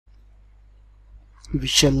we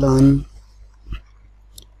shall learn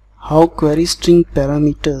how query string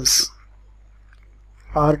parameters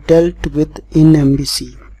are dealt with in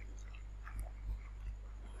MVC.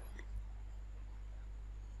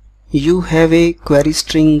 You have a query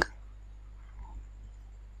string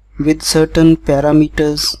with certain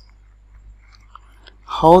parameters,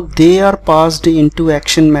 how they are passed into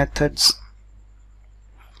action methods,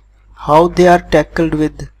 how they are tackled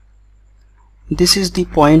with. This is the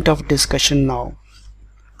point of discussion now.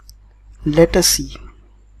 Let us see.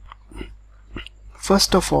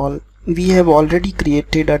 First of all, we have already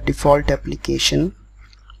created a default application,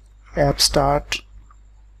 app start,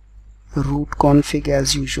 root config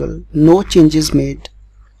as usual, no changes made,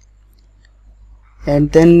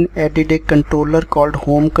 and then added a controller called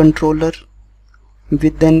home controller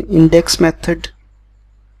with an index method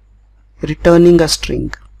returning a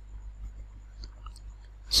string.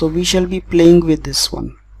 So we shall be playing with this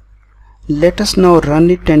one. Let us now run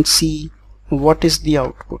it and see what is the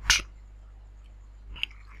output.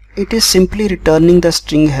 It is simply returning the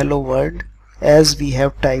string hello world as we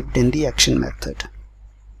have typed in the action method.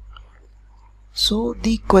 So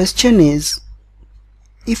the question is,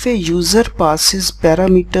 if a user passes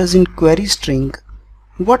parameters in query string,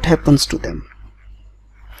 what happens to them?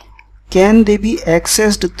 Can they be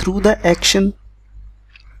accessed through the action?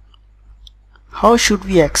 How should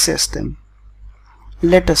we access them?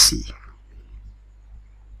 Let us see.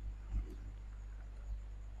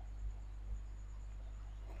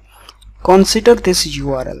 Consider this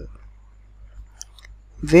URL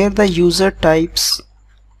where the user types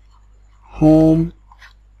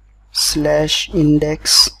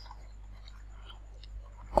home/index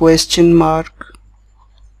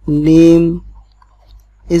 (name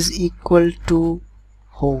is equal to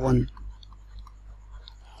ho1.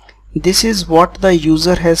 This is what the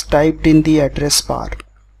user has typed in the address bar.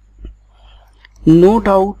 No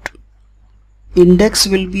doubt index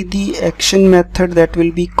will be the action method that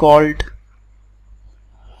will be called,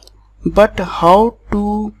 but how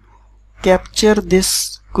to capture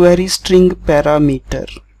this query string parameter?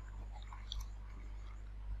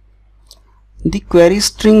 The query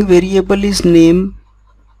string variable is name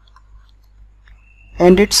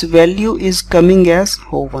and its value is coming as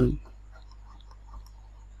ho1.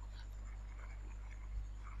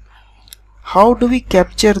 How do we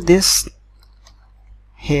capture this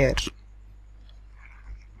here?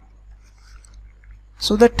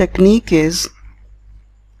 So the technique is,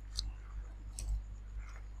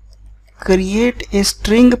 create a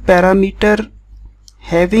string parameter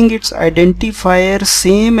having its identifier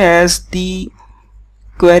same as the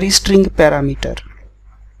query string parameter.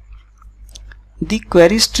 The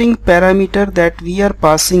query string parameter that we are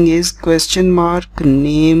passing is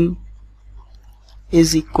 (name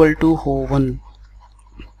is equal to ho1.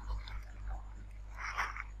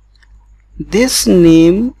 This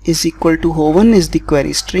name is equal to ho1 is the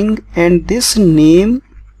query string, and this name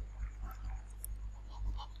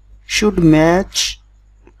should match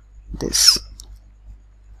this.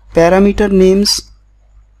 Parameter names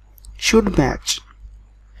should match.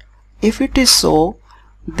 If it is so,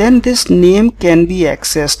 then this name can be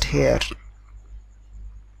accessed here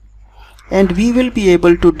and we will be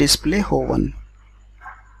able to display ho1.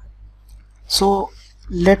 So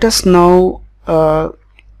let us now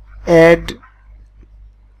add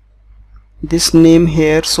this name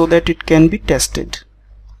here so that it can be tested.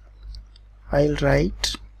 I'll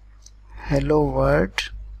write hello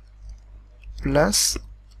world plus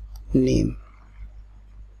name.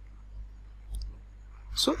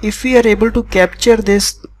 So if we are able to capture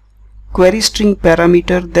this query string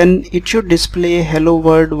parameter, then it should display hello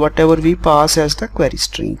world whatever we pass as the query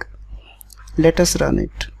string. Let us run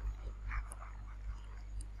it.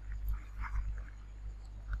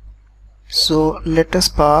 So let us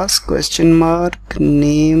pass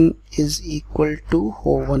 (name is equal to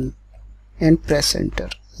ho1 and press enter.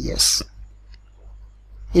 Yes,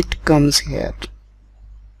 it comes here.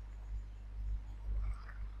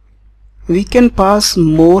 We can pass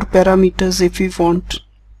more parameters if we want.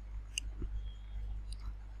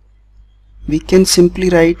 We can simply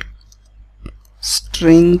write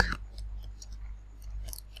string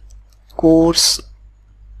course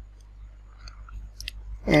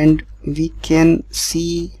and we can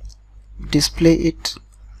see display it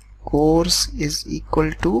course is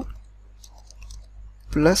equal to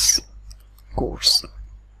plus course.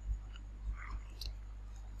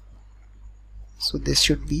 So this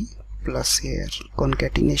should be plus here,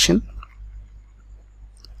 concatenation.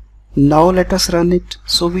 Now let us run it.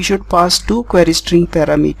 So we should pass two query string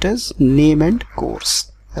parameters, name and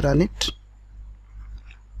course. Run it.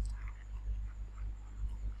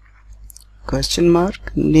 question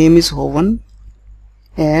mark, name is Hoven,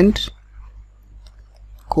 and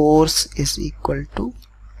course is equal to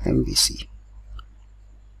MVC.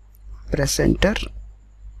 Press enter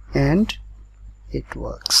and it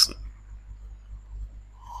works.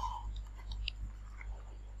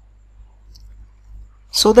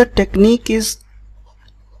 So the technique is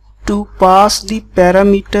to pass the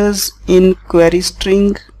parameters in query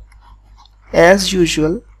string as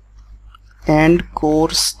usual, and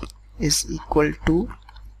course is equal to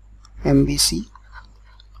MVC.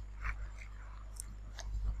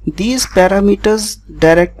 These parameters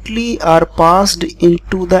directly are passed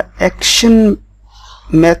into the action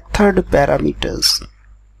method parameters.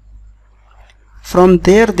 From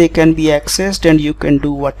there they can be accessed and you can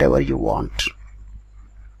do whatever you want.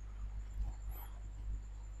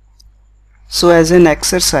 So as an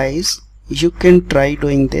exercise, you can try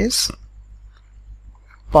doing this.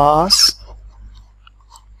 Pass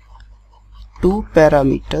two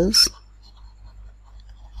parameters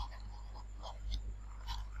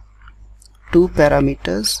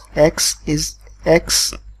x is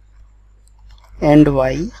x and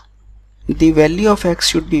y. The value of x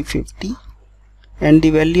should be 50 and the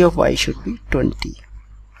value of y should be 20.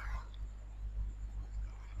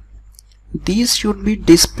 These should be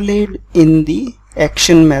displayed in the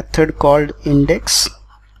action method called index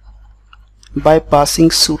by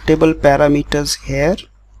passing suitable parameters here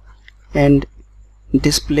and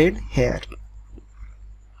displayed here.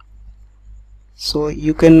 So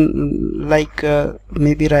you can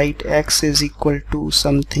maybe write x is equal to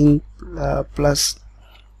something plus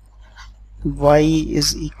y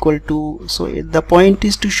is equal to, so the point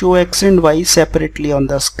is to show x and y separately on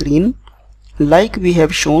the screen like we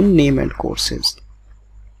have shown name and courses.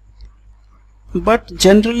 But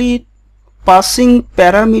generally passing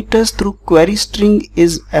parameters through query string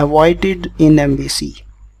is avoided in MVC.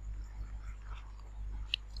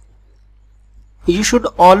 You should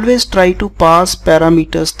always try to pass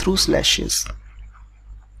parameters through slashes.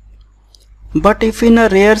 But if in a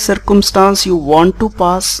rare circumstance you want to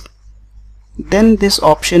pass, then this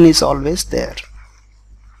option is always there.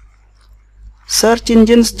 Search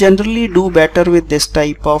engines generally do better with this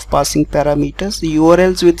type of passing parameters.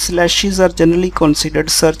 URLs with slashes are generally considered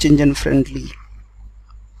search engine friendly.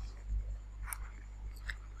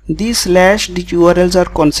 These slashed URLs are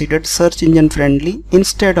considered search engine friendly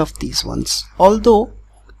instead of these ones. Although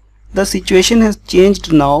the situation has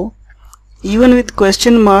changed now, even with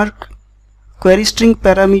question mark query string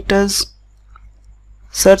parameters,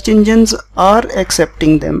 search engines are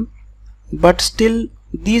accepting them, but still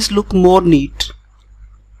these look more neat.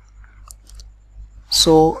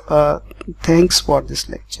 So thanks for this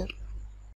lecture.